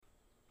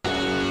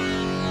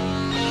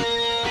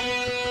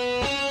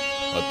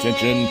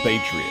Attention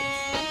Patriots,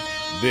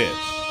 this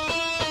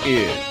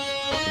is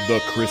the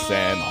Chris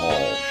Ann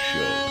Hall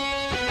Show.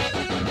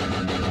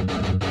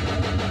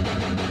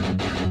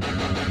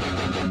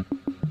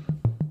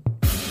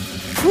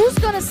 Who's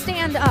going to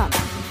stand up?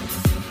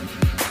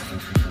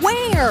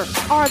 Where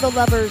are the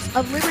lovers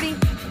of liberty? I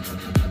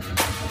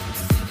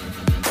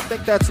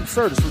think that's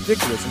absurd. It's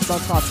ridiculous. It's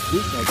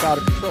unconstitutional. It's out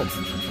of control.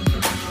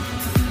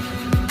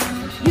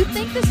 You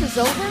think this is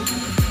over?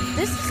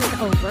 This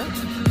isn't over.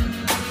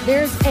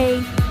 There's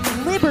a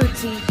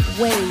liberty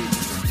wave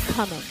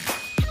coming.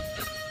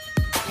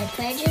 I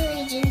pledge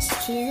allegiance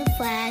to the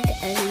flag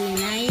of the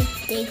United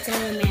States of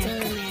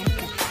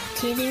America,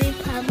 to the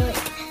republic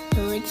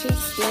for which it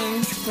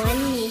stands,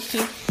 one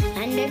nation,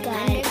 under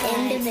God,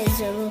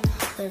 indivisible,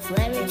 with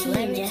liberty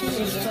and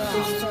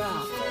justice for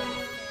all.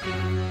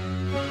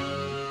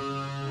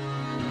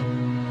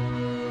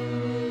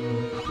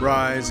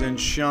 Rise and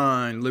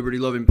shine,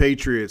 liberty-loving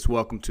patriots.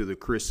 Welcome to the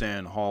Chris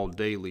Ann Hall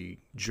Daily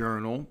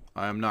Journal.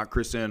 I am not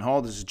Chris Ann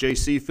Hall. This is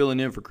JC filling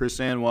in for Chris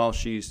Ann while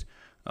she's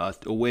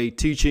away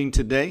teaching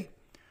today.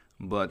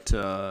 But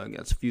I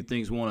got a few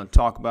things we want to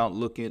talk about,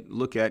 look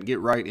at, get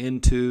right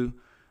into.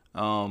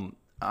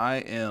 I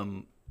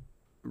am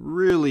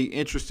really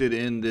interested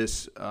in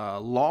this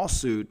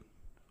lawsuit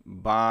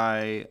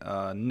by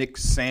Nick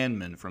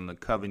Sandman from the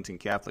Covington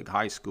Catholic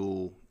High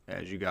School.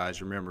 As you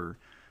guys remember,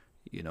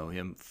 you know,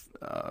 him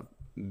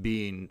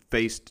being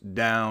faced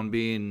down,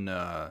 being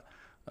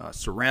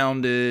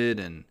surrounded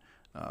and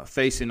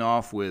facing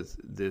off with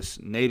this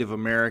Native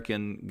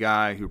American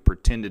guy who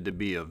pretended to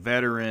be a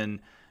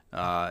veteran,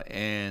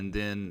 and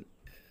then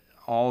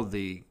all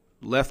the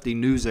lefty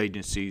news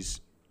agencies,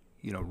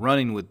 you know,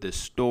 running with this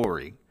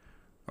story,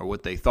 or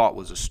what they thought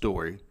was a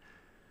story,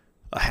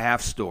 a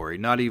half story,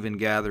 not even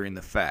gathering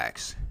the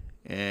facts,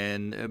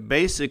 and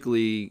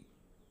basically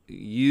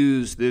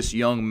use this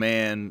young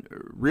man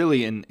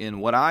really in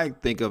what I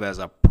think of as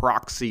a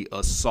proxy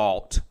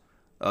assault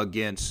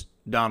against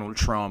Donald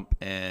Trump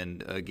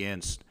and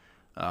against,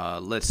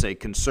 let's say,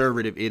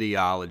 conservative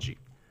ideology.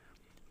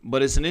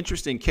 But it's an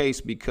interesting case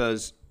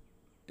because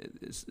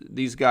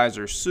these guys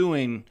are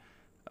suing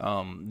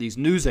these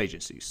news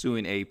agencies,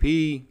 suing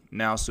AP,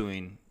 now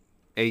suing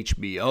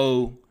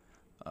HBO,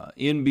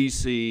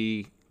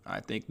 NBC.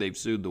 I think they've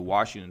sued the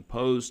Washington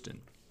Post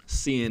and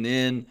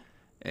CNN.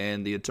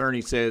 And the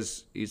attorney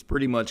says he's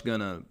pretty much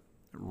going to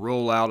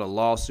roll out a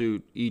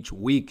lawsuit each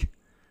week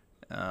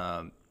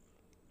and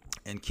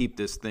keep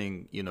this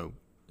thing, you know,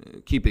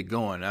 keep it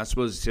going. I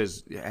suppose it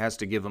says it has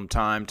to give them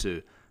time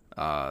to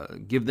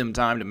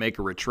make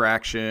a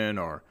retraction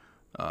or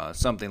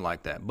something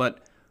like that.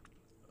 But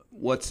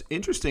what's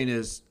interesting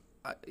is,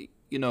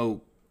 you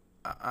know,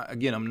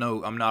 again,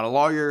 I'm not a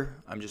lawyer.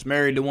 I'm just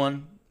married to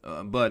one.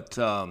 But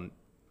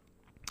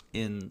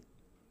in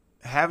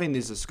having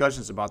these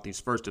discussions about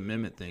these First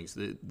Amendment things,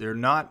 they're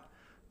not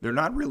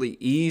really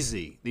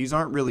easy. These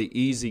aren't really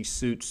easy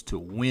suits to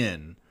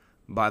win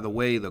by the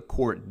way the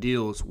court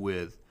deals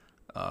with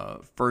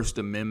First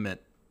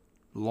Amendment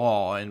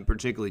law, and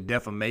particularly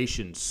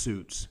defamation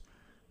suits.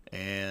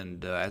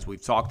 And as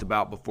we've talked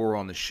about before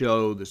on the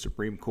show, the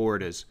Supreme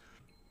Court has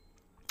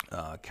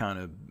kind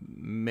of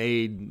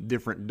made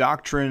different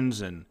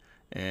doctrines and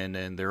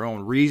their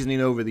own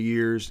reasoning over the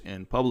years,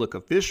 and public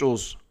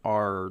officials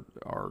are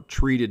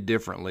treated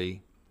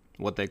differently,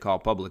 what they call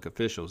public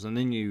officials. And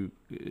then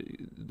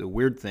the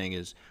weird thing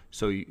is,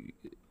 so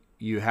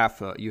you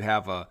have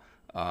a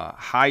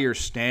higher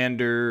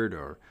standard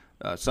or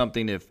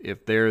something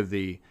if they're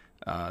the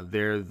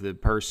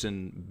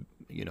person,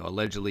 you know,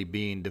 allegedly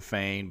being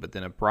defamed, but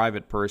then a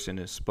private person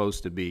is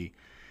supposed to be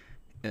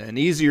an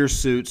easier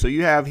suit. So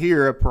you have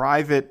here a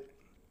private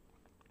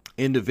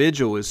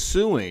individual is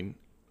suing.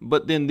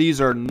 But then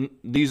these are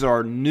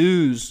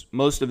news,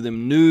 most of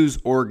them news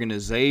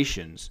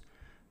organizations,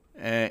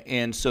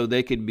 and so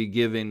they could be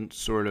given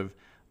sort of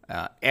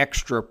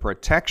extra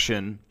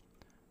protection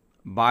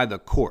by the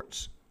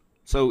courts.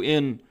 So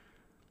in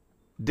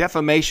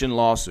defamation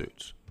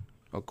lawsuits,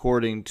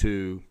 according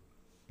to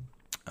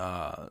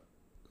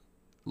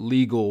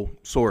legal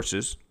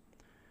sources,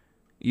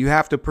 you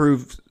have to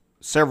prove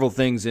several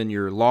things in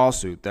your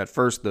lawsuit. That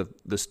first,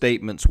 the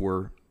statements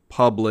were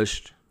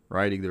published,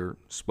 right? Either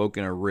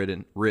spoken or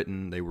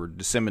written, they were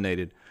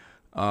disseminated.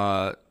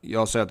 You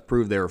also have to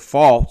prove they're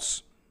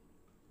false,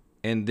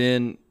 and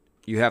then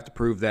you have to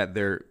prove that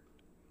they're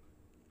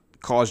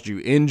caused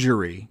you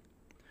injury,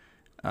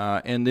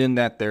 and then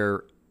that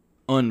they're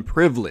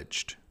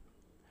unprivileged.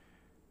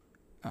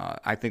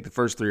 I think the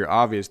first three are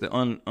obvious.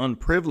 The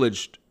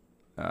unprivileged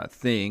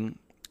thing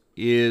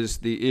is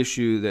the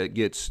issue that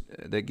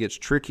gets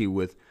tricky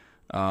with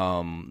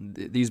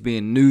these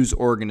being news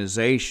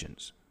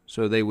organizations.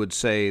 So they would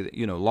say that,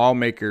 you know,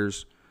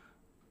 lawmakers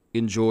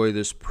enjoy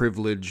this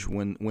privilege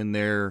when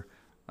they're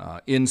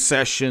in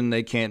session.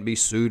 They can't be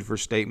sued for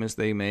statements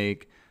they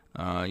make.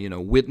 You know,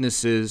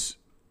 witnesses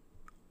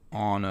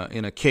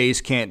in a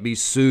case can't be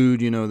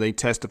sued. You know, they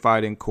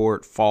testified in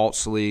court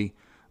falsely.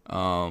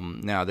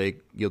 Now they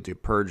guilty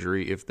of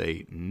perjury if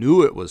they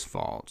knew it was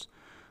false.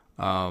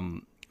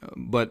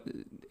 but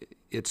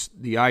it's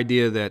the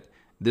idea that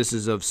this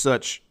is of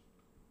such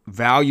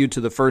value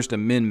to the First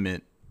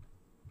Amendment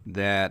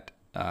that,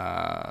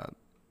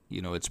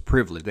 it's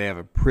privileged. They have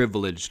a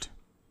privileged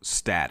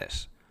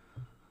status.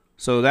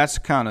 So that's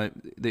kind of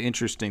the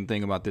interesting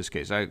thing about this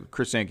case.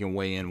 Chris Ann can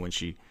weigh in when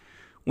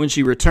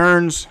she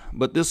returns,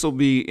 but this will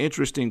be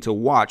interesting to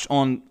watch.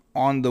 On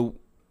the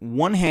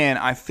one hand,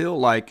 I feel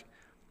like,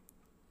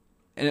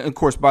 and of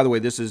course, by the way,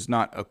 this is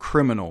not a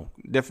criminal.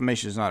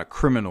 Defamation is not a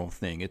criminal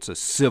thing. It's a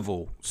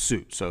civil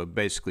suit. So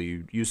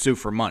basically, you sue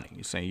for money.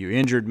 You're saying you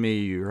injured me,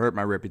 you hurt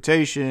my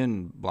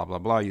reputation, blah, blah,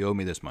 blah. You owe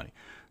me this money.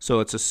 So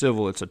it's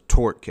a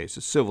tort case.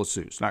 It's a civil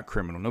suit. It's not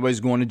criminal. Nobody's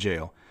going to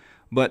jail.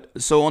 But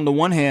so on the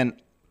one hand,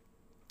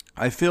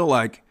 I feel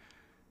like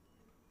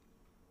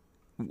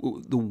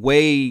the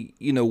way,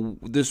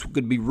 this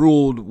could be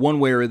ruled one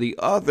way or the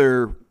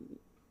other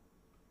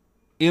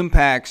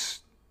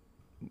impacts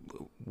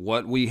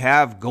what we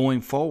have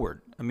going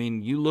forward. I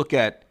mean, you look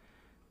at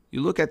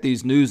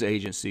these news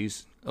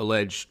agencies,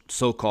 alleged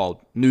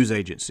so-called news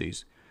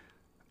agencies.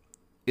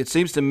 It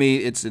seems to me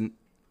it's an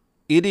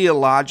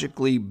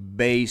ideologically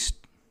based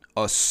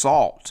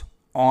assault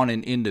on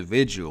an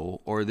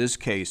individual, or in this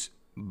case,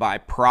 by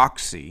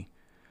proxy.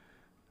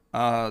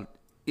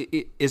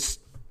 It's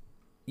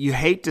you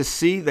hate to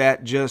see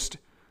that just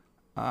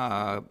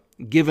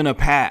given a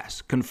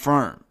pass,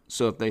 confirmed.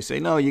 So if they say,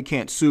 no, you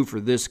can't sue for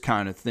this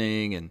kind of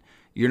thing, and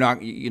you're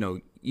not,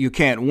 you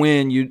can't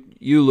win,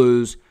 you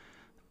lose.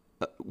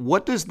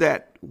 What does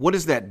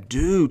that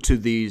do to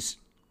these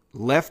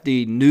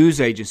lefty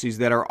news agencies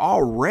that are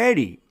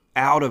already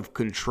out of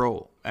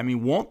control? I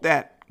mean, won't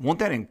that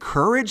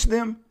encourage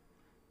them?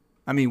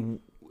 I mean,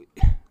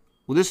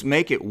 will this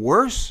make it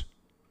worse?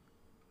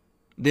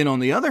 Then on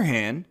the other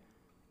hand,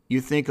 you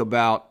think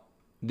about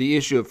the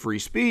issue of free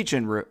speech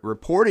and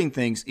reporting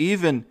things,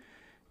 even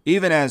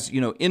as,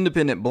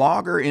 independent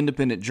blogger,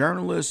 independent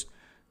journalist,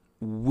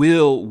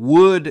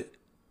 would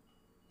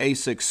a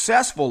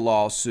successful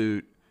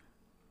lawsuit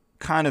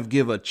kind of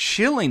give a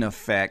chilling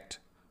effect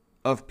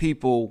of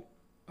people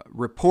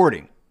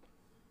reporting?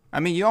 I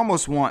mean, you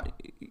almost want,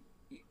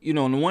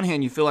 on the one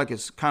hand, you feel like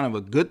it's kind of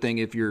a good thing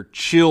if you're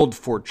chilled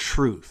for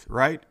truth,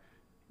 right?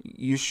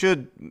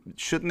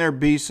 Shouldn't there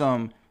be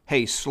some,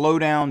 hey, slow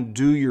down,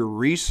 do your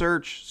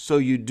research so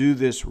you do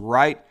this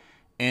right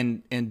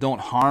and don't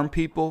harm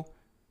people?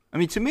 I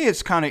mean, to me,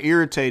 it's kind of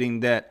irritating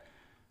that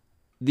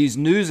these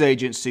news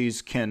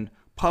agencies can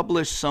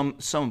publish some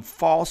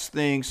false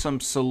thing,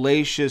 some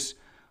salacious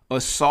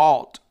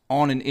assault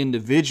on an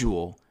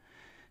individual,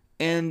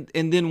 and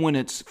then when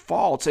it's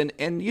false, and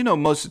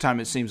most of the time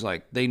it seems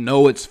like they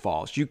know it's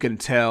false. You can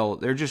tell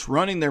they're just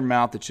running their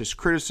mouth. It's just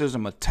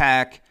criticism,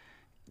 attack,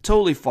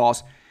 totally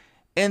false.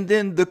 And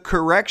then the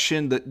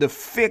correction, the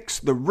fix,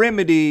 the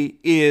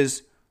remedy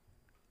is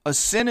a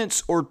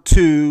sentence or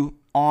two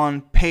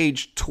on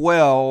page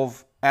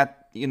 12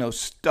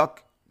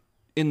 stuck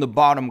in the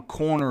bottom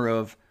corner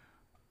of,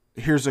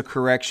 here's a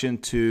correction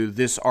to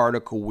this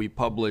article we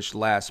published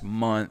last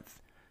month,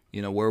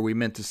 where we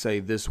meant to say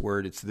this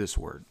word, it's this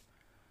word.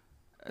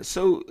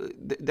 So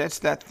that's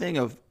that thing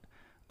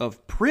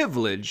of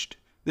privileged,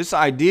 this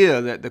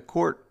idea that the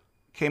court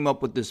came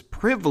up with this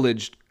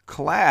privileged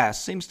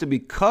class seems to be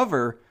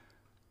cover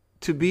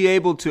to be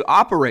able to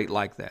operate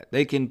like that.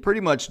 They can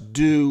pretty much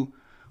do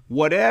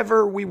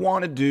whatever we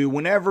want to do,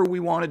 whenever we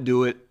want to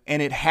do it,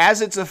 and it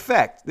has its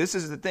effect. This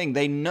is the thing.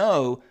 They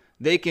know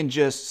they can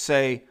just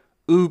say,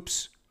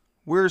 oops,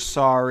 we're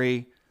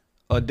sorry.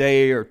 A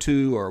day or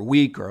two or a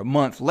week or a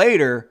month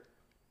later,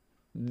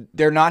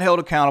 they're not held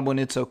accountable and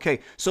it's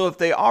okay. So if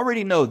they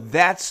already know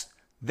that's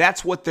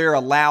what they're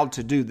allowed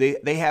to do,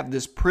 they have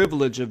this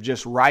privilege of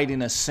just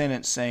writing a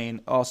sentence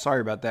saying, oh,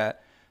 sorry about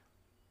that.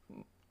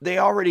 They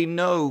already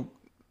know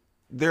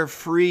they're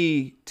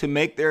free to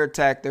make their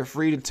attack. They're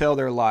free to tell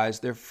their lies.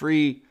 They're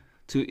free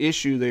to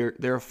issue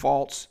their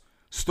false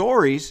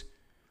stories.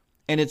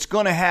 And it's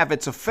going to have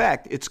its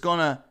effect. It's going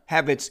to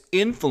have its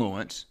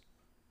influence.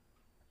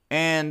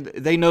 And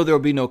they know there will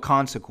be no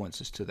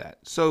consequences to that.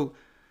 So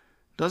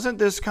doesn't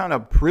this kind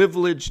of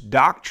privileged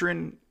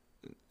doctrine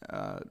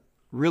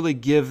really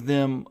give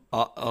them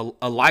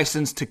a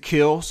license to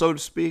kill, so to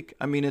speak?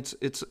 I mean,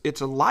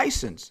 it's a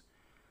license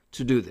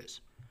to do this.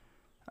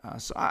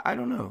 So I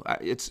don't know.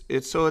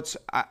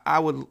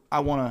 I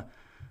want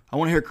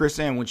to hear Chris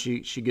Ann when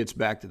she gets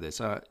back to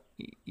this.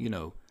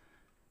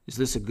 Is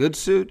this a good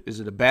suit? Is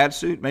it a bad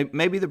suit?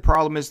 Maybe the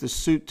problem is the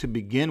suit to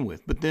begin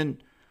with. But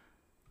then,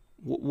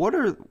 what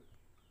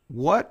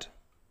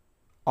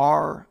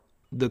are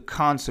the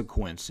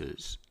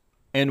consequences,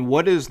 and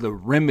what is the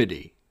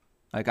remedy?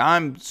 Like,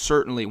 I'm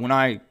certainly, when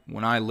I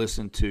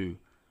listen to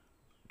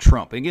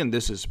Trump, again,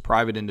 this is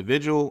private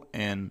individual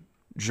and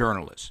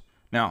journalist.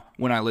 Now,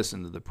 when I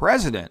listen to the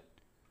president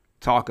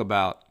talk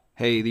about,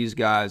 hey, these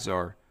guys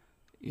are,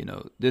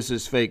 this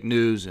is fake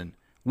news and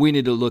we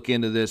need to look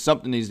into this,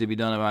 something needs to be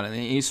done about it. And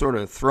he's sort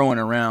of throwing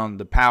around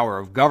the power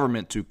of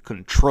government to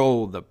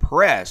control the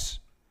press,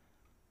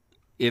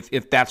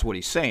 if that's what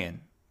he's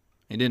saying.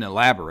 He didn't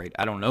elaborate.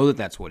 I don't know that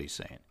that's what he's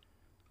saying.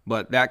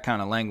 But that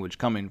kind of language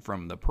coming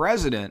from the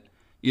president,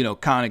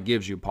 kind of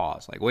gives you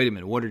pause. Like, wait a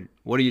minute, what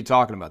are you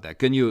talking about?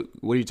 What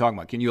are you talking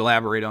about? Can you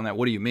elaborate on that?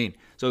 What do you mean?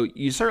 So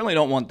you certainly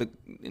don't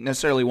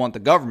necessarily want the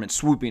government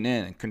swooping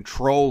in and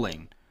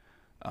controlling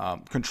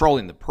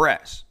the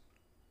press.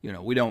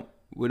 We don't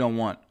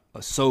want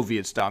a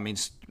Soviet style. I mean,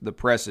 the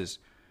press is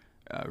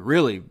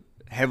really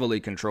heavily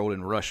controlled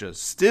in Russia.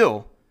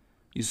 Still,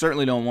 you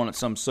certainly don't want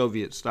some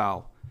Soviet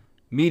style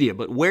media.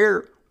 But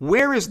where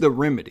is the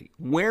remedy?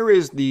 Where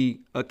is the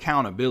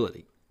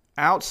accountability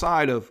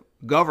outside of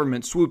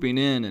government swooping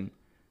in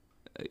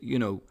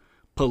and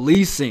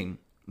policing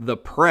the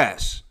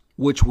press,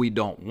 which we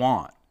don't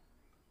want?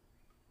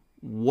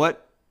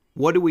 What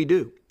do we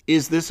do?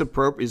 Is this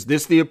appropriate? Is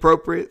this the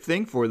appropriate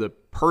thing for the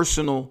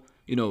personal,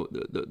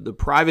 the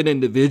private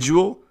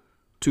individual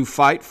to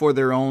fight for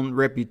their own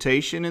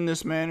reputation in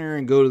this manner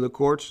and go to the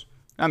courts?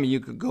 I mean, you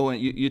could go and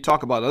you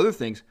talk about other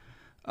things.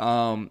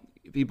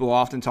 People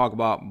often talk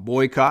about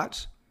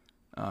boycotts,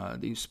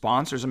 these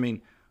sponsors. I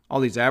mean, all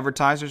these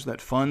advertisers that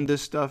fund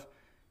this stuff.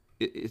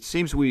 It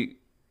seems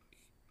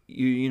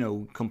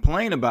you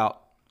complain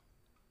about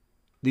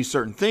these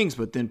certain things,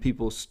 but then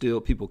people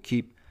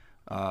keep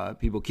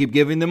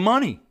giving them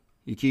money.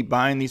 You keep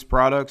buying these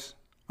products.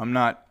 I'm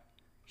not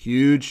a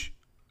huge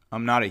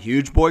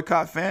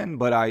boycott fan,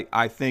 but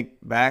I think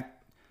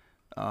back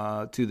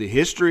to the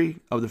history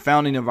of the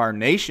founding of our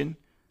nation.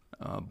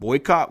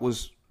 Boycott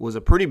was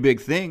a pretty big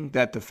thing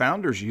that the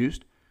founders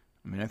used.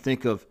 I mean, I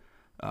think of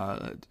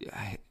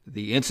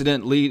the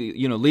incident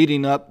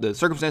leading up, the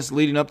circumstances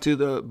leading up to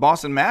the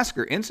Boston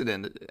Massacre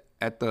incident.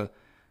 At the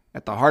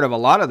heart of a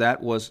lot of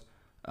that was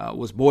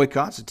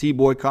boycotts, the tea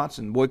boycotts,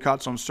 and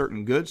boycotts on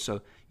certain goods.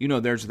 So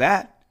there's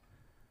that.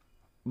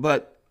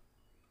 But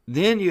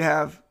then you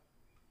have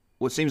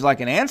what seems like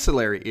an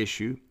ancillary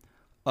issue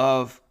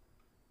of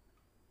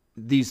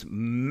these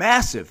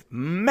massive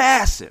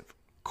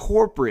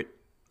corporate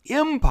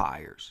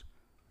empires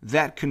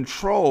that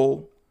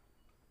control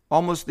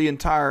almost the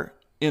entire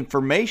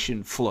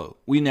information flow.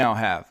 We now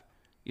have,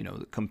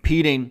 the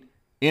competing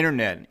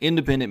internet and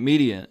independent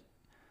media,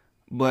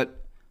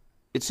 but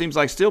it seems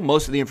like still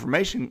most of the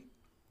information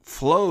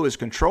flow is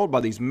controlled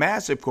by these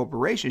massive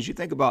corporations. You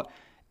think about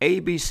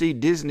ABC,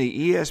 Disney,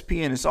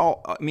 ESPN, it's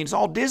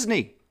all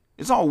Disney.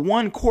 It's all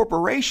one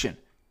corporation.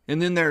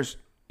 And then there's,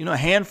 a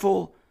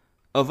handful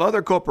of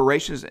other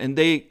corporations, and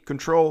they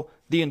control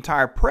the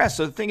entire press.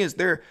 So the thing is,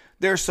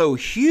 they're so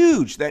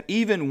huge that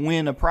even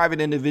when a private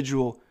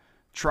individual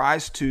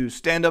tries to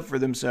stand up for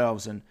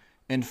themselves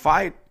and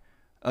fight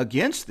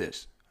against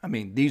this, I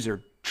mean, these are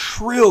 $1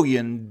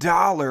 trillion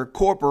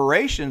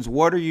corporations.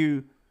 What are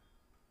you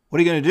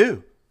going to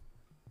do?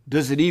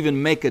 Does it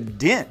even make a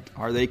dent?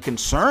 Are they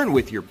concerned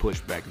with your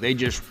pushback? They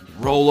just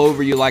roll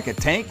over you like a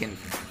tank and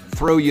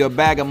throw you a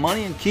bag of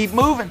money and keep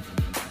moving.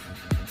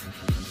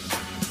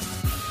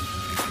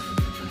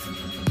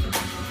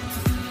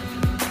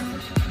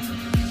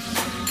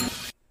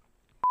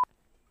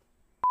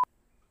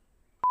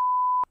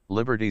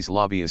 Liberty's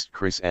lobbyist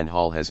Chris Ann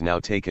Hall has now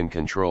taken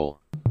control.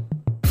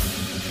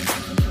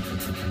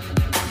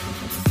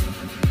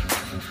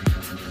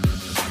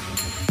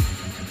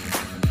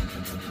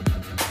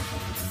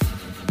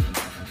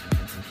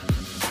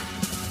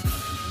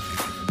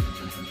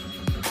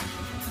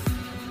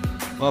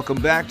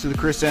 Welcome back to the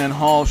Chris Ann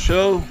Hall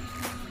Show,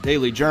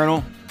 Daily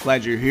Journal.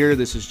 Glad you're here.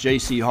 This is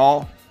J.C.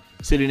 Hall,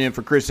 sitting in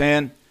for Chris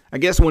Ann. I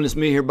guess when it's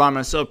me here by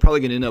myself, probably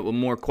going to end up with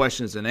more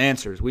questions than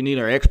answers. We need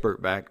our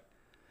expert back.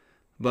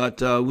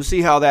 But we'll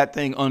see how that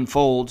thing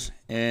unfolds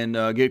and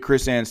get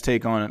Chris Ann's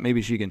take on it.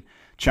 Maybe she can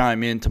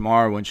chime in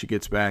tomorrow when she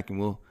gets back, and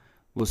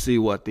we'll see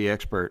what the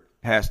expert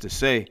has to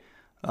say.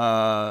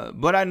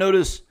 But I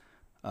noticed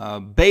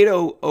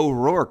Beto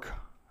O'Rourke,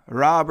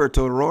 Robert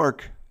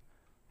O'Rourke,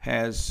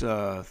 has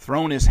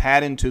thrown his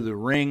hat into the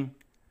ring,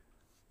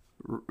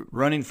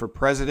 running for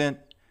president,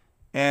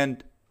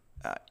 and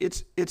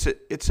it's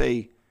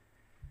a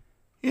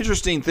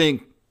interesting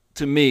thing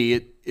to me.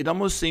 It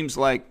almost seems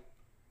like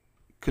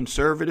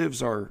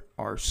conservatives are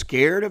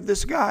scared of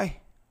this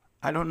guy.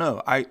 I don't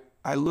know. I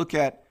look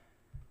at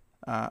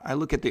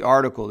the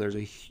article. There's a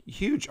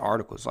huge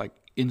article. It's like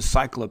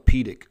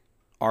encyclopedic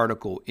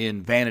article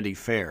in Vanity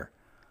Fair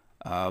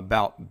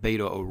about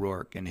Beto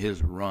O'Rourke and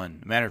his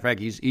run. Matter of fact,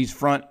 he's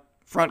front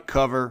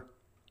cover.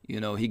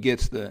 He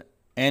gets the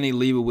Annie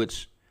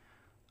Leibovitz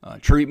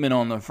treatment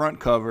on the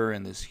front cover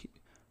in this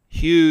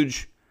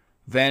huge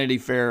Vanity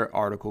Fair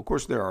article. Of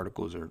course, their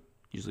articles are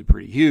usually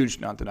pretty huge.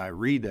 Not that I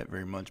read that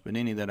very much, but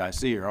any that I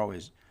see are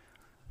always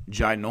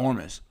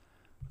ginormous.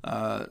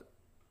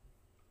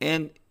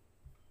 And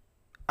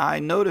I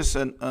noticed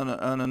on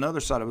another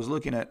side, I was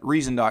looking at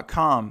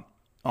Reason.com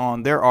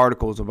on their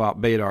articles about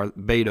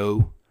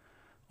Beto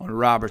on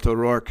Robert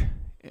O'Rourke,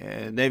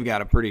 and they've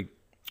got a pretty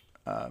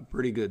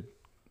good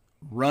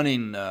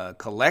running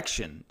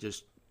collection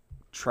just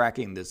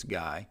tracking this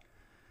guy.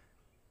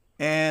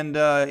 And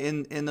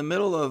in the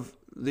middle of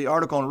the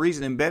article on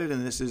Reason, embedded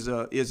in this is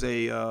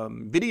a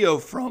video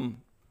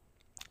from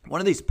one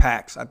of these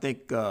PACs. I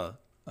think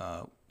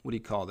what do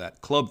you call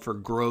that, Club for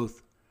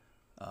Growth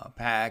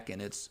PAC,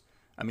 and it's,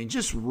 I mean,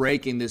 just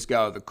raking this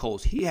guy with the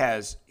coals. He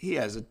has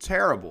a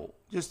terrible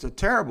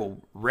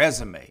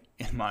resume,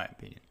 in my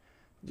opinion.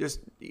 Just,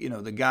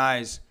 the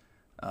guy's,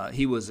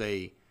 he was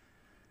a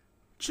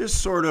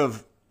just sort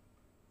of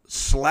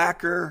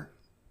slacker,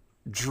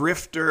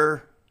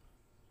 drifter,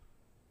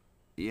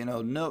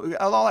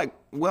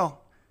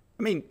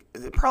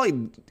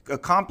 probably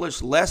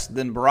accomplished less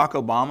than Barack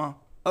Obama.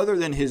 Other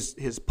than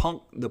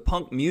the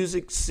punk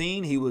music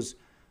scene, he was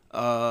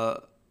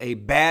a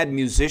bad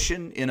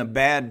musician in a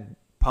bad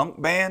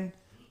punk band.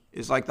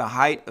 Is like the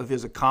height of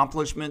his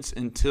accomplishments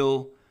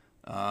until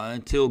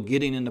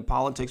getting into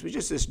politics. He was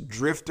just this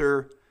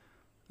drifter,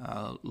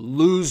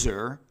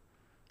 loser,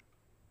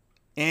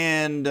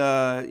 and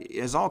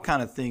has all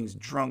kind of things: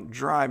 drunk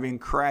driving,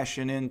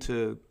 crashing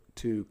into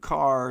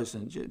cars,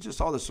 and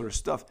just all this sort of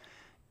stuff.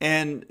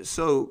 And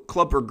so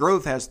Club for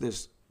Growth has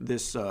this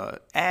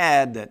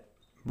ad that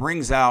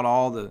brings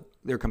out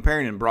they're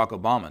comparing him to Barack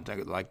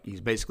Obama. Like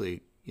he's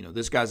basically,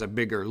 this guy's a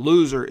bigger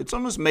loser. It's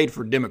almost made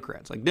for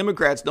Democrats. Like,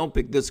 Democrats, don't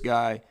pick this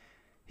guy.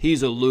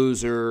 He's a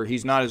loser.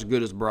 He's not as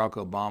good as Barack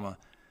Obama.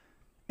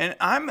 And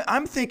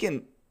I'm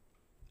thinking,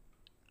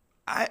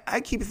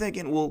 I keep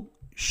thinking, well,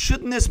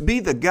 shouldn't this be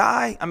the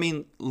guy? I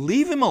mean,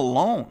 leave him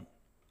alone.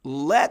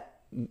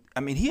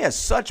 He has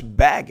such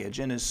baggage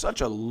and is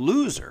such a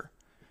loser.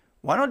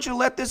 Why don't you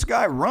let this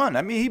guy run?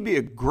 I mean, he'd be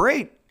a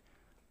great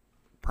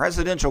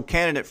presidential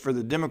candidate for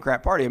the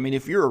Democrat Party. I mean,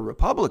 if you're a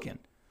Republican,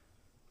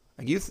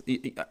 like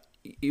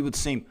you would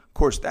seem, of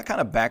course, that kind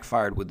of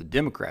backfired with the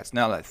Democrats.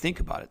 Now that I think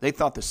about it, they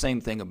thought the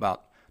same thing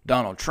about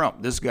Donald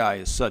Trump. This guy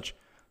is such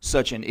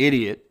an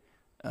idiot.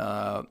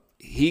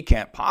 He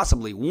can't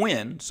possibly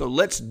win. So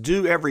let's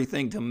do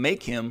everything to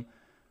make him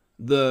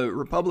the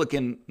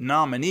Republican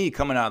nominee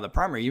coming out of the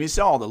primary. You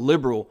saw all the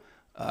liberal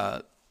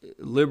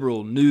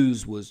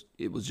news was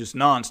just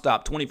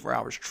nonstop, 24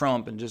 hours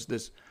Trump, and just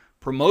this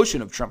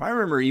promotion of Trump. I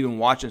remember even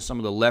watching some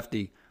of the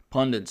lefty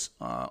pundits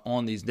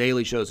on these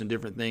daily shows and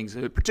different things,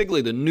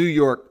 particularly the New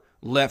York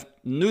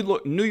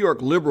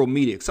liberal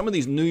media. Some of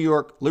these New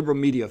York liberal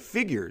media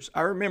figures,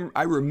 I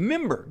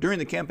remember during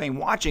the campaign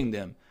watching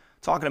them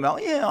talking about,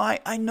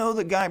 I know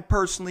the guy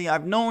personally.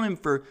 I've known him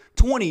for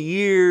 20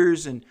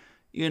 years, and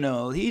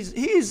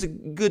he's a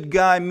good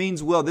guy,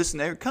 means well, this and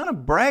that. They're kind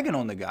of bragging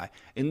on the guy.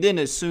 And then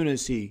as soon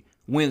as he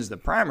wins the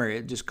primary,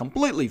 it just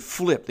completely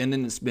flipped. And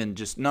then it's been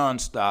just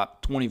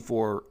nonstop,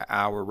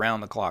 24-hour,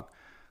 round-the-clock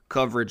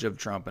coverage of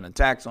Trump and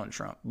attacks on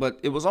Trump. But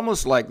it was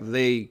almost like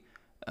they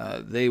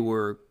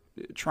were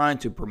trying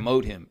to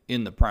promote him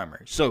in the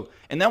primary. So,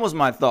 and that was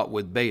my thought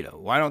with Beto.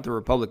 Why don't the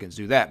Republicans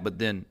do that? But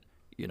then,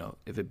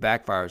 if it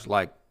backfires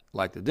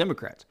like the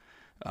Democrats,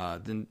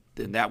 then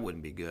that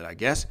wouldn't be good, I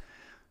guess.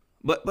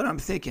 But I'm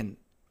thinking,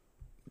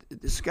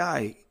 this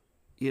guy,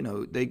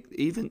 they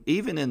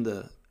even in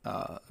the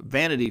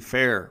Vanity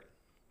Fair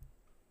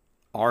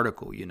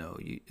article,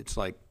 it's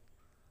like,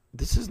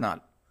 this is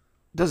not,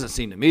 doesn't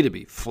seem to me to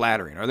be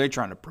flattering. Are they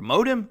trying to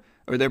promote him,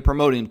 or are they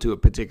promoting him to a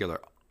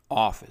particular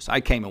office?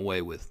 I came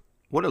away with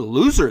what a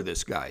loser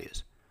this guy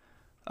is.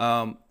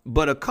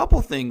 But a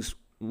couple things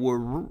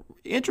were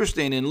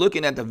interesting in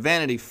looking at the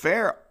Vanity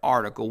Fair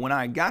article. When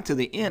I got to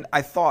the end,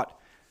 I thought,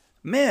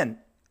 man,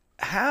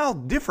 how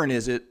different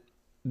is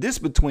this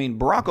between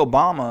Barack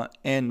Obama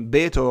and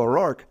Beto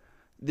O'Rourke?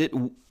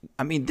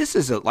 This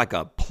is like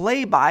a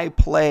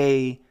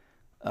play-by-play,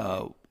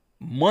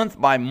 month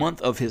by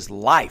month of his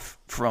life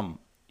from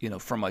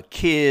a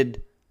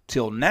kid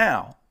till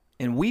now.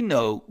 And we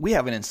know we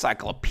have an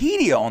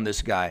encyclopedia on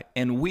this guy,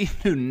 and we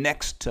knew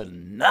next to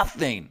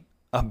nothing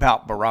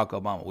about Barack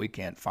Obama. We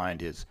can't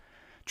find his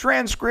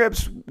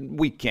transcripts.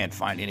 We can't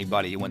find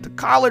anybody he went to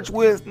college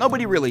with.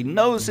 Nobody really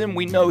knows him.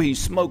 We know he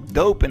smoked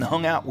dope and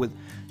hung out with,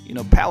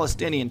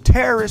 Palestinian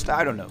terrorists.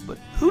 I don't know, but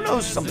who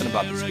knows something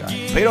about this guy?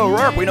 Beto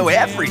O'Rourke, we know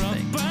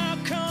everything.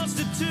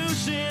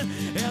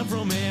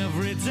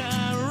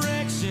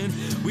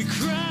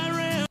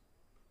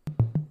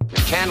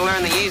 You can't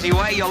learn the easy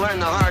way, you'll learn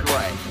the hard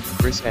way.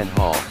 Chris N.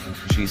 Hall,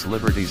 she's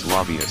Liberty's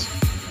lobbyist.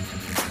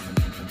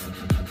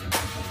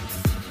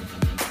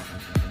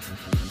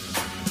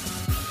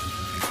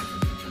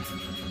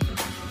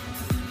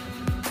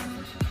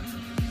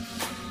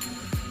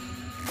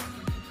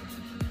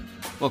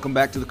 Welcome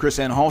back to the Chris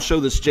Ann Hall Show.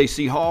 This is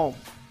J.C. Hall,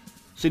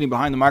 sitting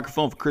behind the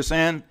microphone for Chris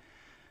Ann.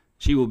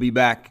 She will be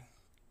back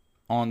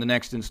on the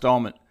next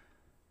installment. So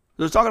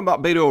I was talking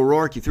about Beto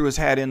O'Rourke. He threw his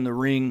hat in the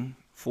ring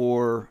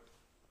for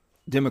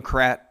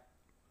Democrat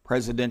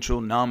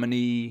presidential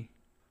nominee,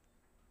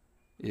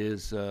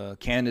 is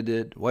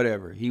candidate,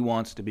 whatever. He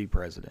wants to be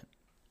president.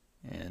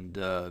 And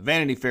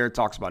Vanity Fair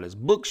talks about his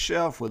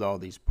bookshelf with all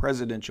these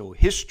presidential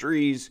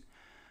histories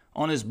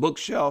on his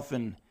bookshelf,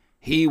 and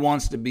he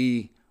wants to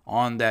be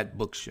on that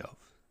bookshelf.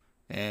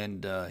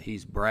 And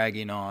he's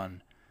bragging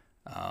on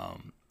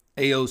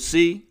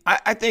AOC.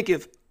 I think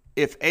if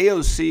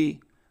AOC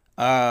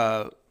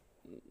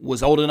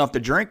was old enough to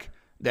drink,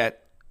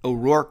 that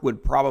O'Rourke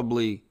would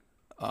probably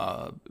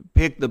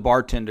pick the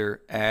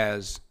bartender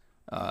as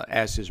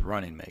as his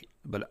running mate.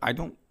 But I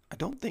don't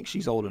think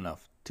she's old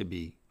enough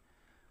to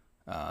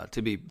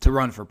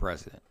run for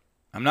president.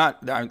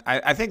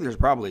 I think there's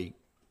probably,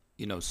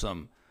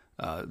 some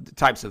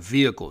types of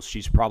vehicles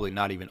she's probably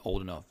not even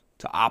old enough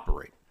to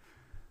operate.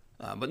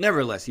 But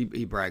nevertheless,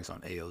 he brags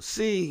on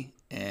AOC,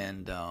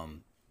 and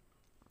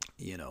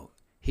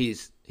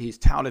he's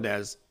touted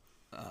as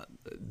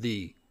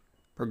the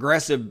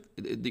progressive,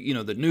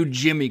 the new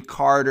Jimmy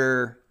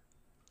Carter,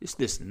 just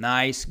this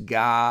nice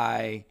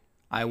guy.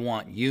 I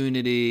want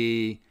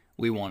unity.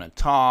 We want to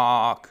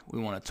talk. We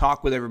want to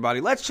talk with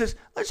everybody. Let's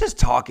just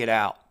talk it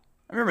out.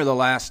 I remember the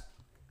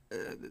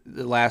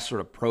last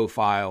sort of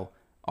profile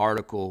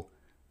article.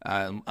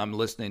 I'm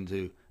listening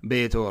to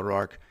Beto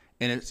O'Rourke,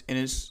 and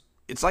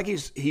it's like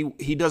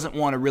he doesn't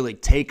want to really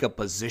take a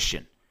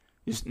position,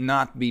 just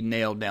not be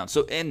nailed down.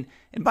 So and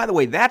by the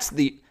way, that's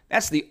the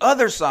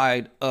other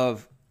side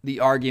of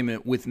the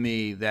argument with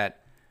me.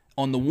 That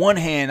on the one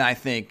hand, I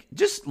think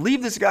just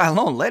leave this guy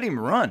alone, let him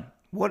run.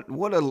 What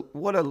a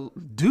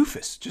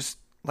doofus. Just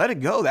let it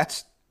go.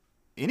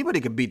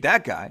 Anybody could beat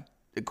that guy.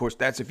 Of course,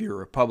 that's if you're a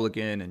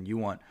Republican and you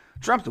want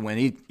Trump to win.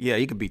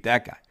 He could beat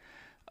that guy.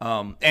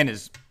 And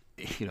as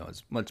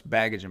much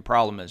baggage and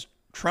problem as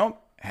Trump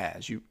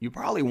has, you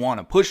probably want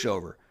a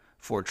pushover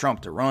for Trump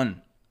to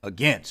run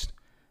against.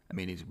 I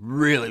mean, he's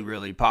really,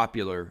 really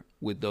popular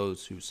with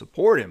those who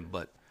support him,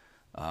 but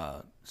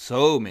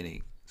so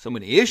many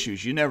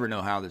issues, you never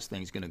know how this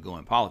thing's going to go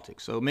in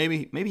politics. So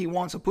maybe he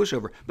wants a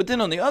pushover. But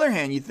then on the other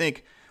hand, you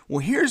think, well,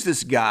 here's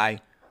this guy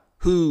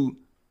who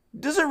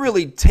doesn't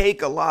really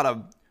take a lot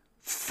of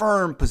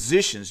firm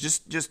positions,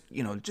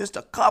 just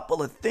a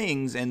couple of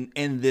things,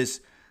 and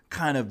this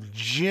kind of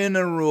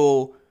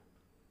general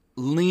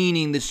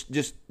leaning, this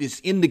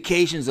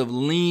indications of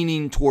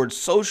leaning towards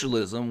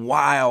socialism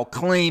while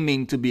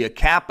claiming to be a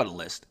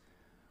capitalist.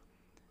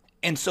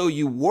 And so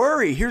you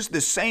worry, here's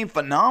the same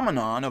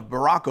phenomenon of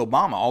Barack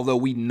Obama, although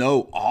we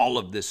know all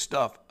of this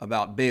stuff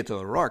about Beto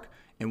O'Rourke,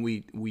 and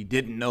we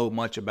didn't know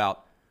much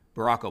about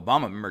Barack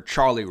Obama. Remember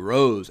Charlie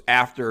Rose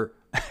after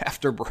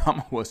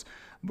Barack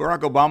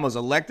Obama was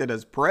elected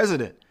as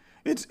president.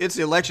 It's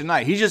election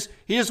night. He just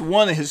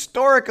won a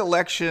historic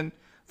election,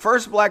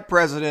 first black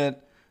president.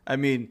 I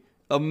mean,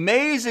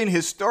 amazing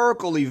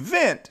historical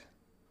event.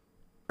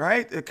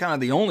 Right? Kind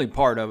of the only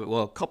part of it,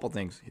 well, a couple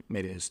things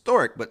made it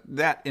historic, but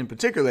that in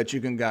particular that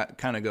you can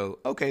kind of go,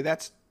 okay,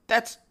 that's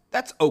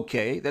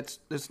okay.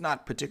 That's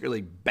not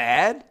particularly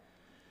bad.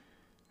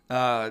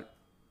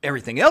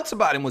 Everything else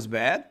about him was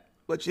bad,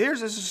 but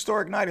here's this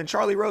historic night, and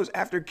Charlie Rose,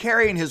 after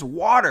carrying his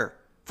water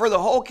for the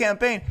whole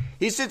campaign,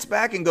 he sits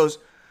back and goes,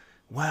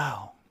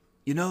 wow,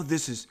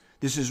 this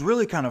is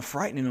really kind of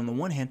frightening. On the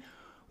one hand,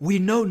 we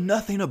know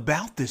nothing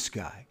about this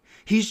guy.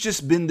 He's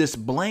just been this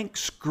blank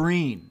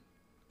screen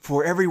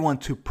for everyone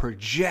to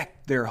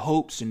project their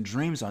hopes and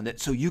dreams on that,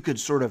 so you could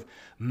sort of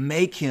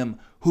make him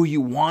who you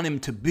want him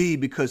to be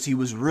because he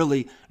was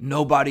really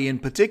nobody in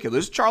particular.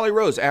 This is Charlie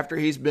Rose, after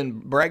he's been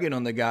bragging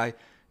on the guy,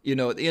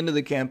 at the end of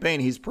the campaign,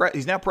 he's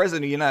now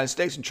president of the United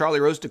States, and Charlie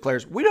Rose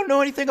declares, we don't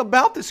know anything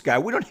about this guy.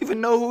 We don't even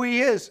know who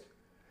he is.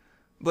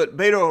 But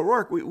Beto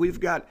O'Rourke,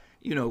 we've got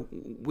a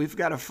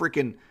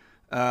freaking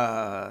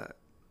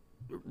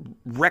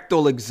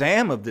rectal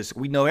exam of this.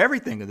 We know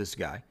everything of this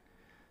guy.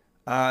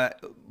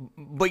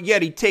 But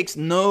yet he takes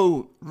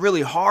no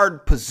really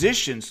hard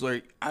positions.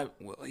 Like,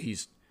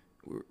 is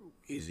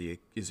he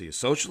a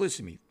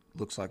socialist? I mean,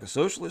 looks like a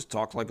socialist,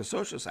 talks like a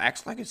socialist,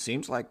 acts like it,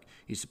 seems like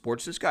he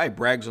supports this guy,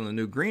 brags on the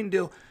new Green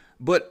Deal.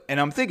 And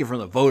I'm thinking from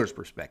the voters'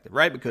 perspective,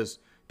 right? Because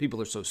people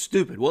are so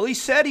stupid. Well, he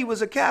said he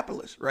was a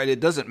capitalist, right?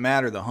 It doesn't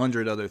matter the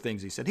 100 other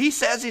things he said. He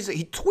says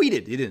he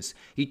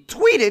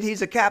tweeted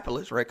he's a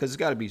capitalist, right? Because it's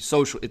got to be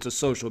social. It's a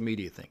social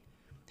media thing.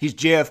 He's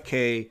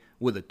JFK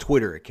with a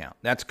Twitter account.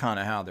 That's kind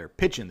of how they're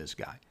pitching this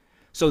guy.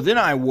 So then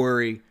I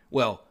worry,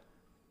 well,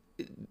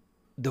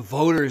 the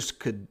voters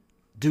could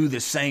do the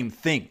same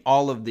thing.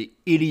 All of the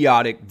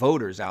idiotic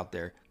voters out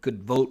there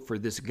could vote for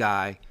this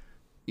guy,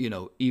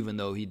 even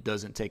though he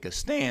doesn't take a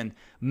stand.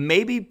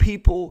 Maybe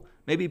people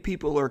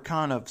are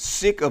kind of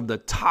sick of the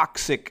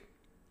toxic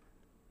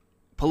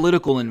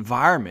political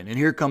environment. And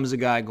here comes a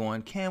guy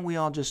going, "Can't we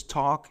all just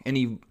talk?" And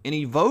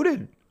he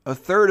voted a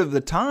third of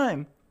the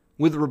time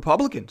with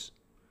Republicans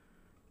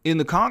in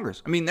the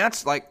Congress. I mean,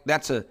 that's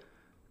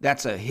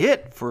a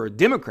hit for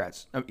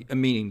Democrats.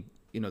 Meaning,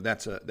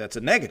 that's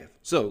a negative.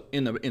 So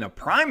in a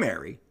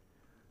primary,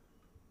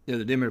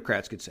 the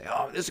Democrats could say,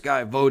 "Oh, this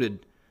guy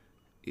voted,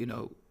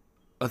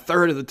 a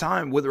third of the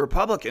time with the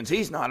Republicans.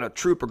 He's not a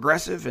true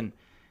progressive, and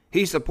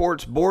he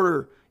supports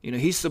border.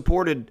 He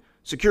supported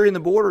securing the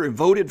border and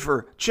voted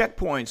for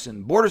checkpoints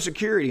and border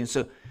security." And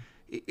so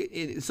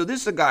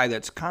this is a guy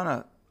that's kind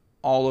of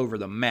all over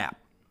the map.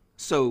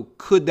 So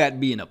could that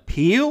be an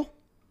appeal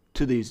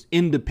to these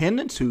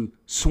independents who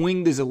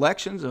swing these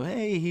elections of,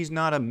 hey, he's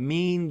not a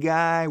mean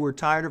guy. We're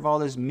tired of all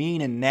this mean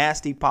and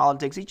nasty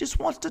politics. He just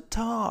wants to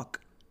talk.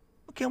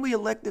 Can we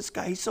elect this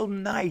guy? He's so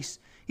nice.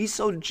 He's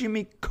so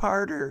Jimmy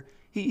Carter.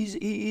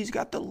 He's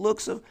got the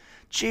looks of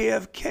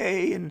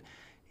JFK, and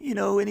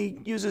and he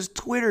uses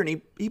Twitter,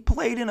 and he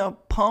played in a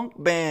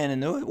punk band.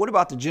 And what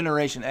about the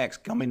Generation X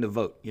coming to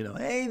vote?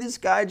 Hey, this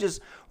guy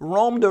just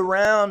roamed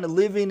around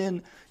living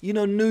in,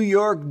 New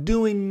York,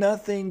 doing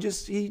nothing.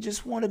 He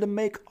just wanted to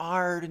make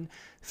art and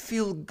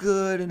feel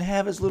good and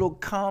have his little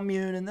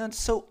commune, and that's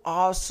so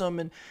awesome.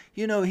 And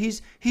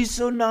he's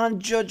so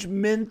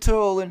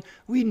non-judgmental, and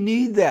we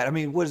need that. I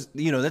mean,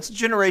 that's a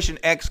Generation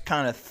X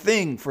kind of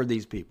thing for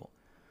these people.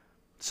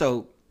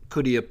 So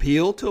could he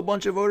appeal to a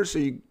bunch of voters?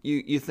 So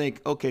you think,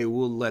 okay,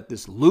 we'll let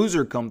this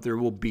loser come through,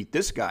 we'll beat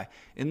this guy,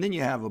 and then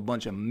you have a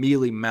bunch of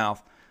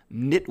mealy-mouthed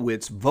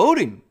nitwits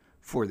voting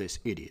for this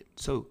idiot.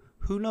 So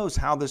who knows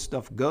how this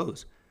stuff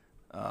goes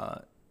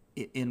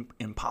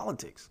in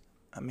politics?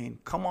 I mean,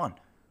 come on.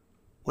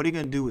 What are you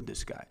going to do with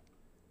this guy?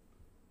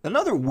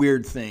 Another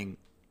weird thing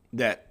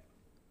that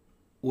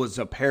was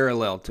a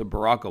parallel to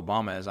Barack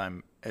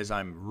Obama as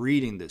I'm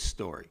reading this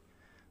story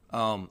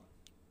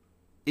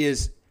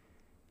is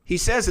he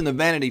says in the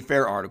Vanity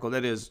Fair article,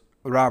 that is,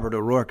 Robert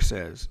O'Rourke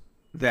says,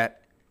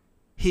 that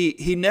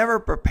he never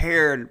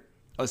prepared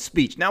a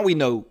speech. Now we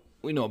know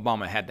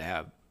Obama had to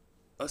have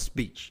a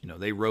speech.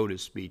 They wrote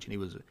his speech, and he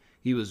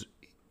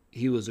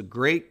was a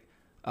great.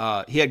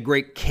 He had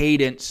great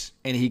cadence,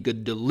 and he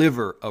could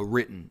deliver a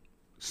written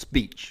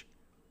speech.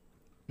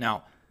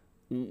 Now,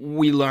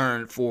 we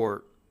learn,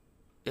 for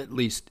at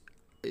least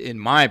in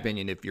my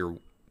opinion, if you're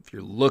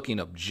looking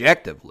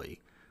objectively,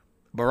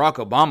 Barack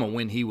Obama,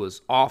 when he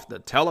was off the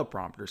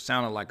teleprompter,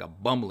 sounded like a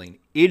bumbling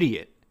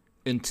idiot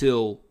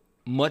until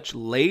much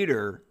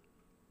later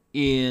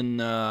in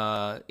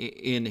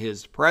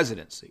his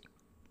presidency.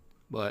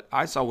 But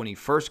I saw when he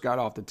first got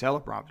off the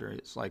teleprompter,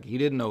 it's like he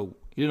didn't know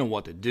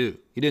what to do.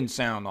 He didn't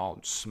sound all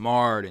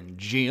smart and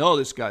genius. Oh,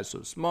 this guy's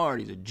so smart.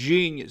 He's a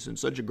genius and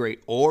such a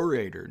great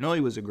orator. No,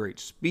 he was a great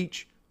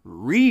speech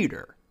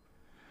reader.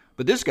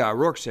 But this guy,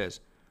 O'Rourke,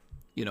 says,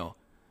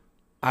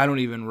 I don't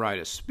even write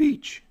a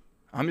speech.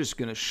 I'm just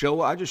going to show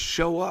up. I just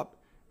show up,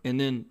 and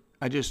then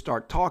I just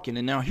start talking.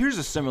 And now here's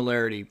a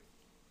similarity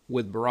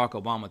with Barack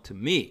Obama to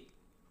me,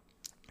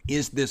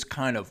 is this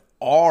kind of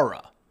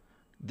aura,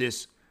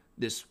 this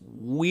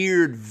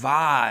weird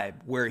vibe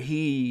where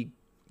he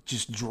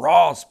just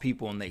draws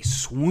people and they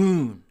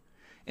swoon.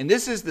 And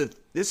this is the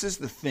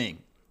thing.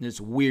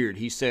 It's weird.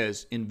 He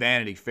says in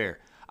Vanity Fair,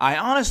 I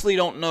honestly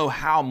don't know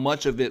how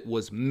much of it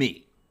was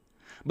me,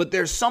 but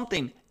there's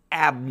something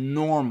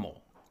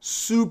abnormal,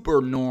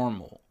 super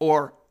normal,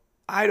 or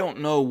I don't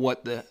know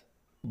what the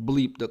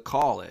bleep to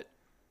call it,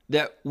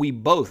 that we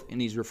both,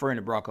 and he's referring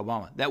to Barack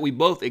Obama, that we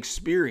both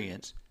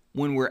experience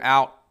when we're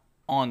out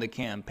on the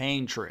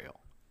campaign trail.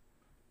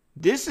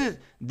 This is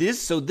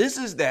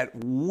that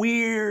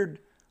weird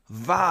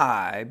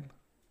vibe,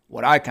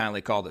 what I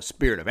kindly call the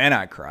spirit of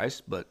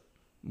Antichrist, but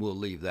we'll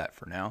leave that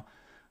for now.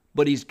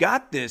 But he's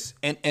got this,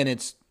 and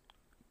it's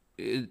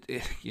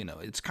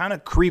kind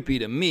of creepy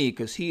to me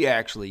because he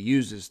actually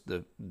uses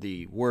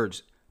the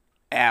words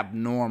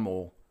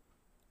abnormal,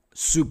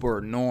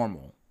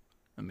 supernormal.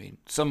 I mean,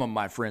 some of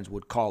my friends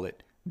would call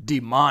it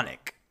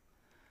demonic.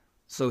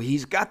 So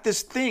he's got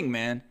this thing,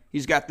 man.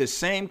 He's got this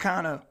same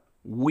kind of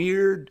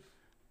weird,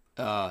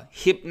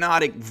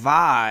 hypnotic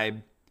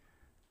vibe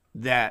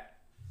that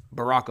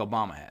Barack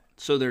Obama had.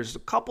 So there's a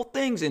couple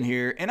things in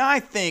here, and I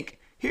think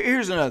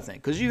here's another thing,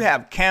 because you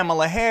have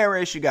Kamala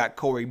Harris, you got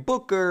Cory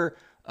Booker,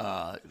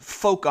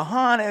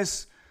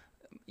 Pocahontas,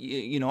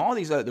 all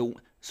these other,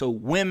 so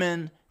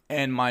women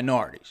and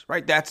minorities,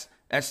 right? That's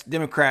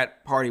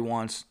Democrat Party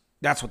wants.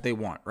 That's what they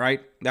want,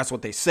 right? That's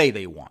what they say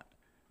they want.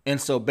 And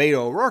so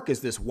Beto O'Rourke is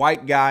this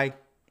white guy.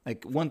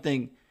 Like, one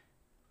thing,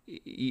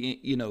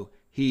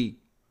 he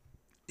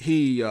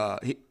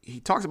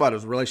talks about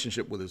his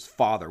relationship with his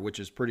father, which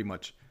is pretty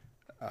much,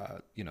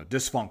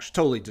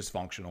 totally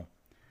dysfunctional.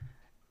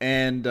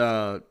 And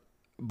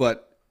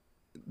but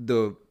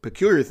the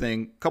peculiar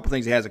thing, a couple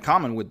things he has in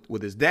common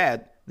with his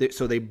dad.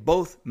 So they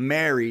both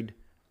married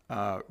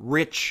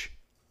rich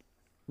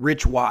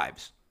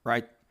wives,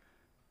 right?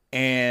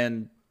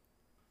 And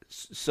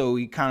so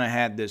he kind of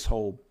had this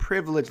whole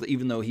privilege,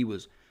 even though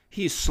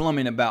he's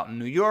slumming about in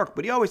New York,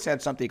 but he always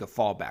had something he could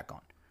fall back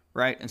on,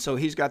 right? And so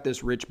he's got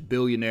this rich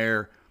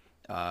billionaire,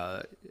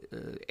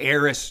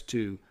 heiress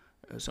to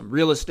some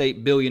real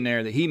estate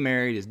billionaire that he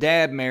married. His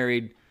dad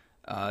married,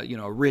 a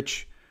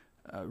rich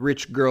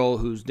girl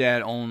whose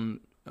dad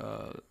owned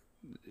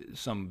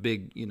some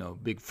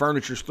big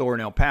furniture store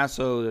in El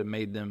Paso that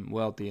made them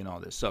wealthy and all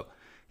this. So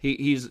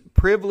he's a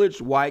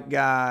privileged white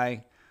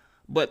guy.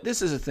 But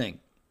this is the thing.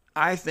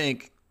 I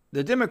think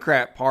the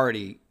Democrat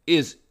Party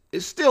is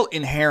still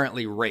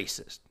inherently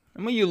racist.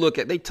 And when you look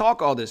at, they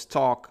talk all this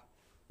talk,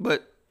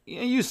 but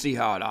you see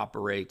how it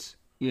operates,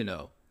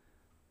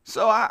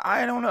 So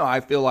I don't know. I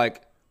feel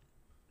like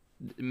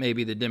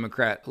maybe the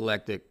Democrat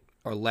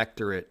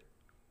electorate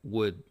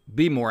would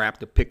be more apt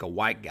to pick a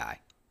white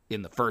guy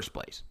in the first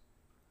place.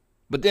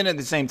 But then at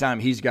the same time,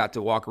 he's got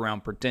to walk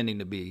around pretending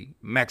to be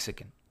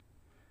Mexican.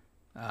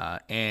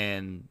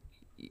 And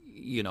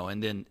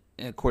then,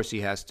 of course,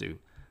 he has to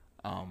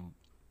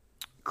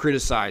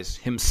criticize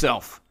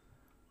himself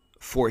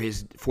for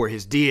his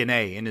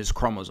DNA and his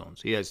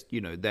chromosomes. He has,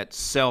 that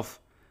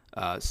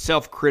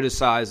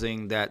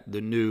self-criticizing that the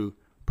new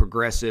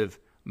progressive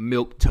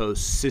milquetoast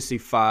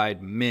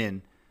sissified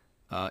men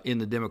in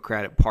the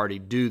Democratic Party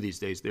do these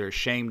days. They're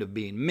ashamed of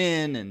being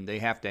men, and they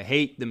have to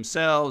hate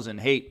themselves and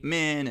hate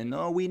men,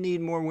 and we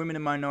need more women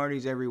and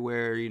minorities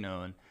everywhere,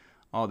 and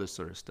all this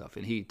sort of stuff.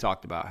 And he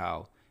talked about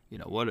how,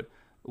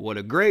 what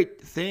a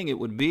great thing it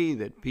would be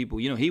that people,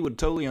 he would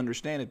totally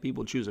understand if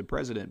people choose a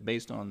president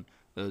based on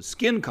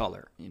skin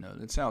color.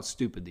 That's how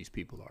stupid these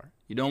people are.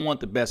 You don't want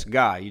the best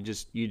guy. You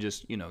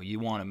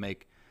want to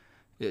make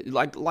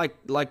like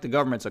the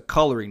government's a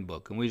coloring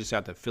book, and we just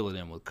have to fill it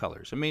in with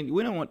colors. I mean,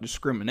 we don't want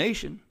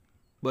discrimination,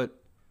 but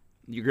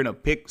you're going to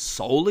pick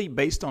solely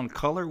based on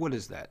color? What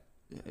is that?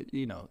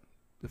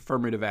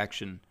 Affirmative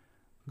action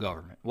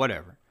government,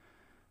 whatever.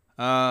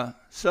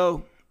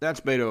 So that's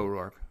Beto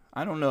O'Rourke.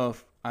 I don't know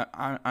if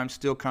I'm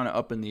still kind of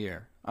up in the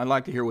air. I'd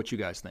like to hear what you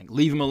guys think.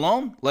 Leave him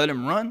alone, let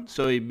him run,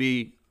 so he'd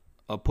be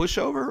a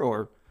pushover,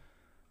 or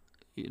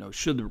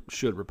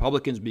should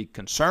Republicans be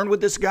concerned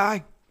with this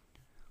guy?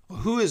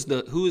 Who is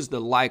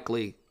the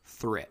likely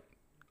threat?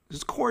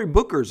 Because Cory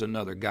Booker's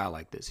another guy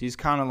like this. He's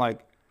kind of like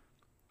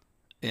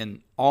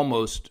an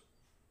almost,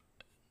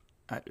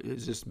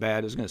 is this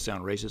bad? It's going to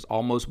sound racist.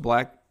 Almost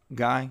black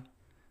guy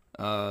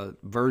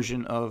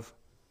version of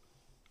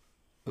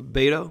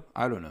Beto.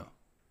 I don't know.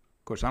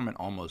 Of course, I'm an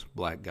almost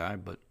black guy,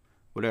 but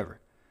whatever.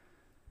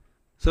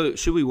 So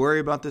should we worry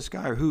about this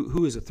guy, or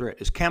who is a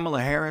threat? Is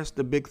Kamala Harris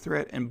the big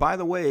threat? And by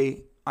the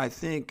way, I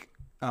think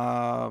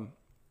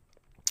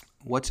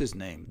what's his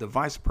name? The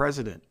vice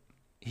president.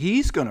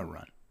 He's going to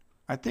run.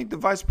 I think the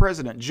vice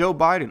president, Joe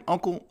Biden,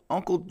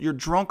 your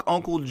drunk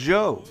Uncle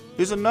Joe,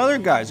 is another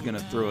guy's going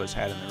to throw his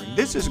hat in the ring.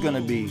 This is going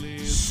to be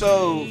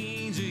so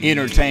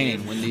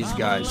entertaining when these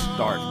guys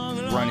start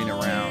running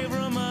around,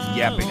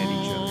 yapping at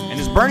each other. And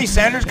is Bernie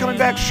Sanders coming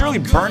back? Surely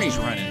Bernie's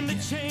running. The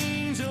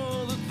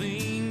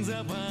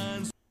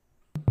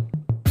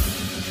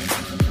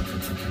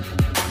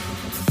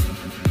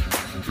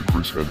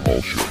Chris and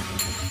Hall Show.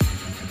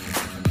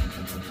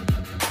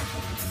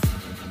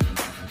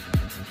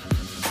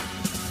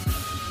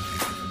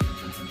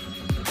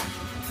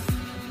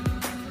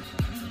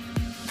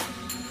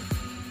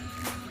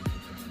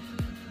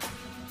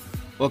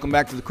 Welcome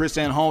back to the Chris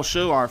and Hall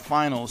Show, our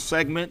final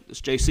segment.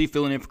 It's JC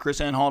filling in for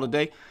Chris and Hall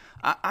today.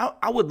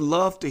 I would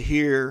love to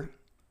hear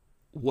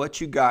what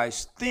you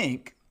guys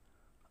think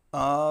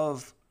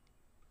of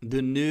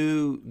the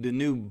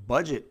new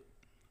budget.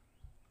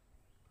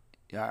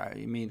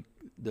 I mean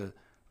the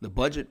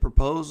budget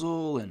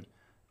proposal and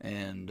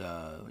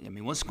I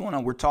mean, what's going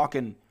on? We're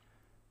talking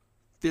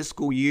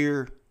fiscal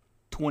year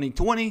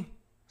 2020,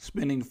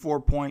 spending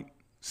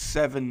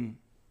 $4.7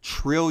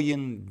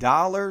 trillion.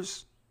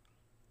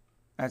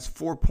 That's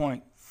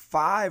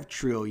 $4.5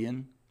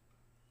 trillion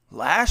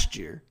last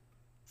year,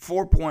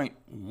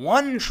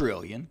 $4.1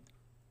 trillion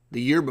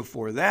the year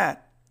before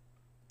that.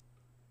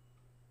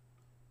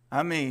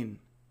 I mean,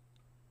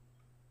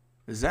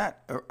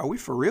 are we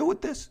for real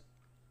with this?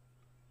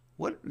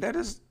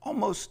 That's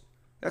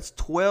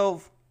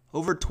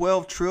over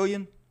 12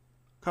 trillion,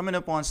 coming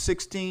up on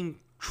 16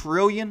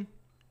 trillion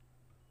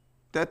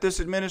that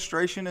this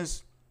administration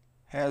has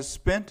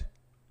spent.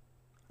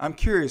 I'm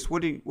curious,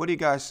 what do you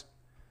guys,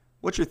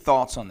 what's your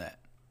thoughts on that?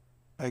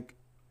 Like,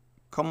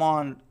 go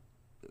on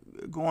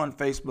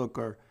Facebook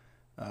or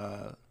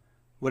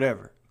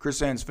whatever,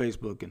 Chris Ann's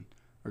Facebook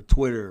or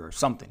Twitter or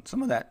something.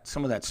 Some of that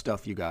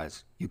stuff you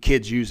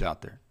kids use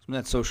out there. Some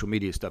of that social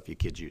media stuff you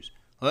kids use.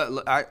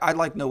 I'd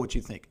like to know what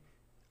you think.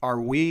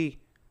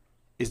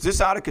 Is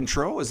this out of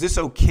control? Is this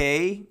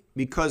okay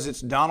because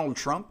it's Donald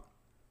Trump?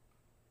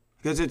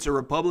 Because it's a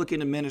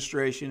Republican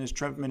administration, it's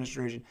Trump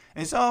administration,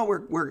 and it's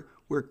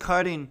we're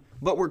cutting,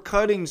 but we're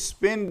cutting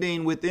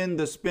spending within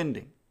the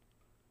spending.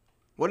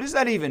 What does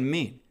that even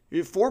mean?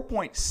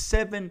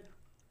 4.7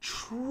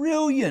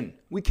 trillion.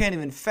 We can't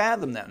even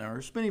fathom that number.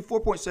 We're spending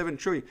 4.7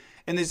 trillion,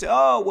 and they say,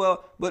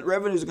 but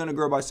revenues are going to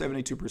grow by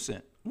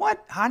 72%.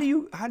 What? How do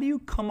you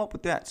come up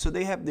with that? So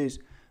they have these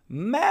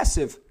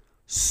massive,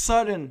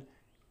 sudden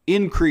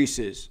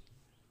increases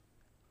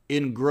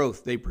in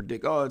growth. They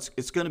predict,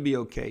 it's going to be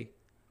okay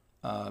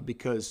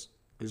because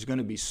there's going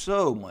to be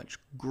so much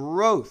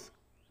growth.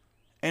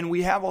 And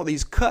we have all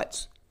these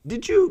cuts.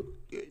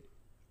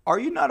 Are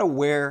you not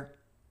aware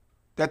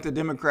that the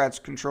Democrats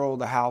control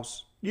the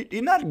House?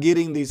 You're not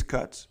getting these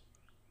cuts.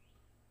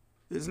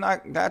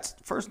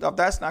 First off,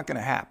 that's not going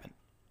to happen.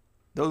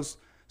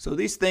 So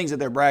these things that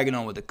they're bragging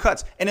on with the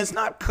cuts, and it's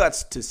not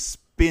cuts to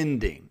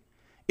spending.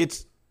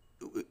 It's,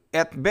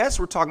 at best,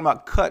 we're talking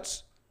about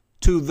cuts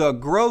to the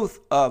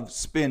growth of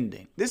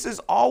spending. This is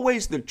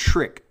always the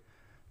trick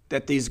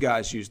that these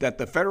guys use, that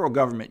the federal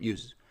government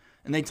uses.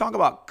 And they talk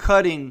about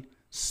cutting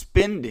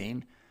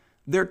spending.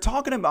 They're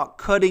talking about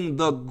cutting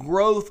the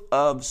growth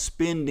of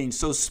spending.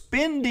 So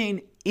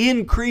spending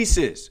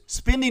increases.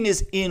 Spending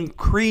is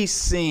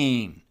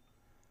increasing.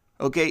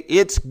 Okay,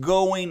 it's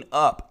going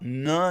up.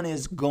 None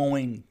is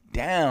going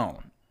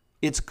down.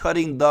 It's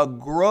cutting the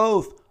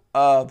growth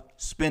of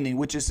spending,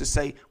 which is to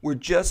say we're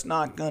just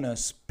not going to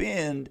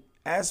spend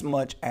as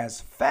much as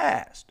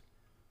fast,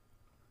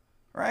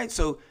 right?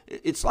 So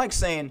it's like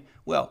saying,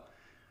 well,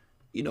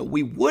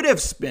 we would have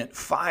spent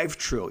 $5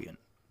 trillion,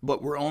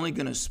 but we're only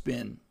going to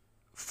spend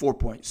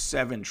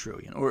 $4.7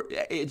 trillion. Or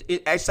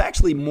it's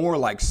actually more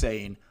like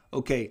saying,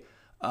 okay,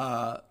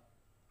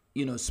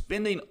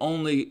 spending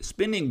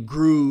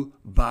grew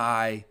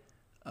by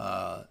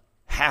 $500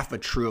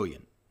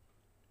 billion.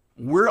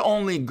 We're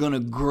only going to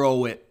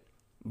grow it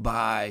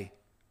by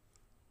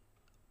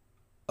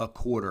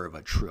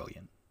 $250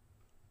 billion,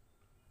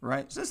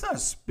 right? So it's not a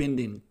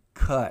spending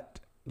cut.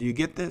 Do you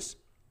get this?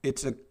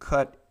 It's a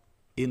cut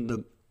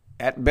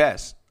at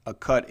best, a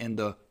cut in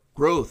the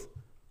growth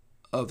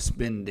of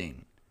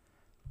spending.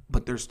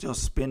 But they're still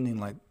spending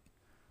like,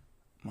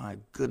 my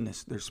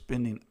goodness, they're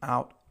spending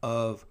out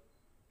of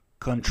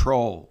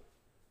control.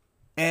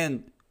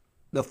 And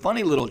the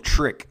funny little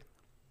trick,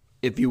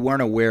 if you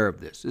weren't aware of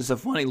this is a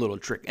funny little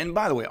trick. And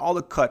by the way, all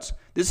the cuts,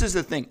 this is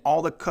the thing,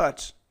 all the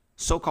cuts,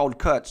 so-called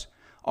cuts,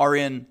 are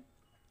in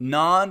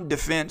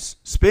non-defense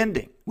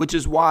spending, which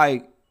is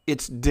why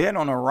it's dead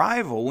on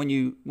arrival. When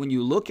you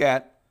look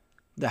at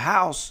the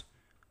House,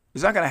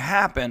 it's not going to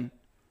happen.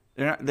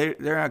 They're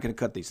not going to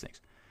cut these things.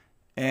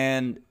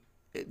 And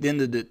then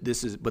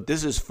this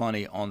is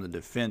funny on the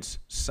defense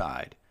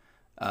side.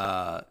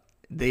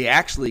 They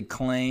actually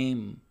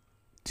claim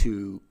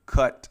to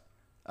cut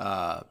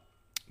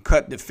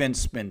defense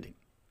spending,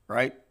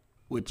 right?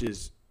 Which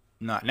is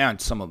not now.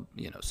 Some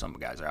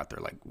guys are out there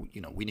like,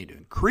 we need to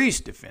increase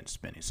defense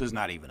spending. So it's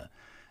not even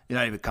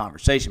a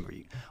conversation for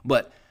you.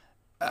 But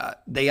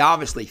they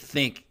obviously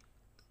think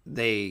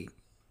they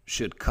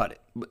should cut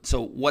it.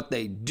 So what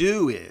they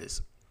do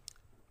is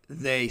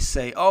they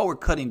say, oh, we're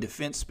cutting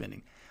defense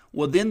spending.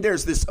 Well, then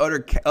there's this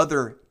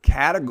other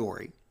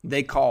category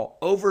they call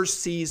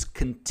Overseas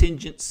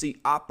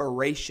Contingency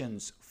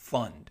Operations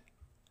Fund.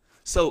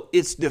 So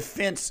it's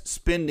defense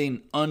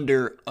spending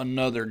under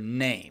another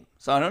name.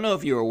 So I don't know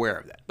if you're aware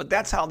of that, but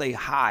that's how they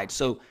hide.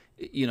 So,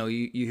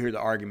 you hear the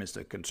arguments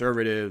that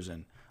conservatives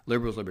and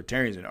liberals,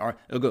 libertarians, and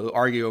they'll go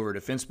argue over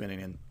defense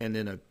spending, and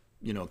then a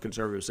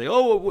conservative say,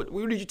 oh, what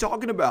are you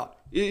talking about?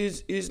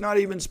 He's not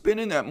even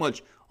spending that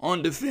much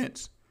on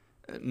defense.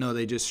 No,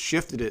 they just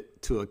shifted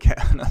it to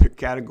another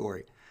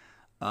category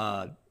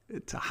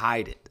to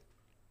hide it.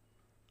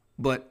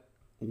 But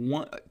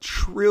 $1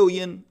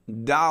 trillion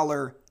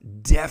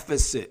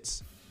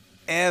deficits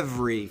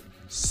every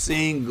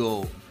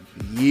single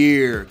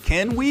year.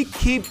 Can we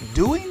keep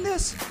doing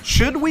this?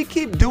 Should we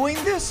keep doing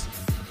this?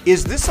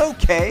 Is this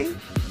okay?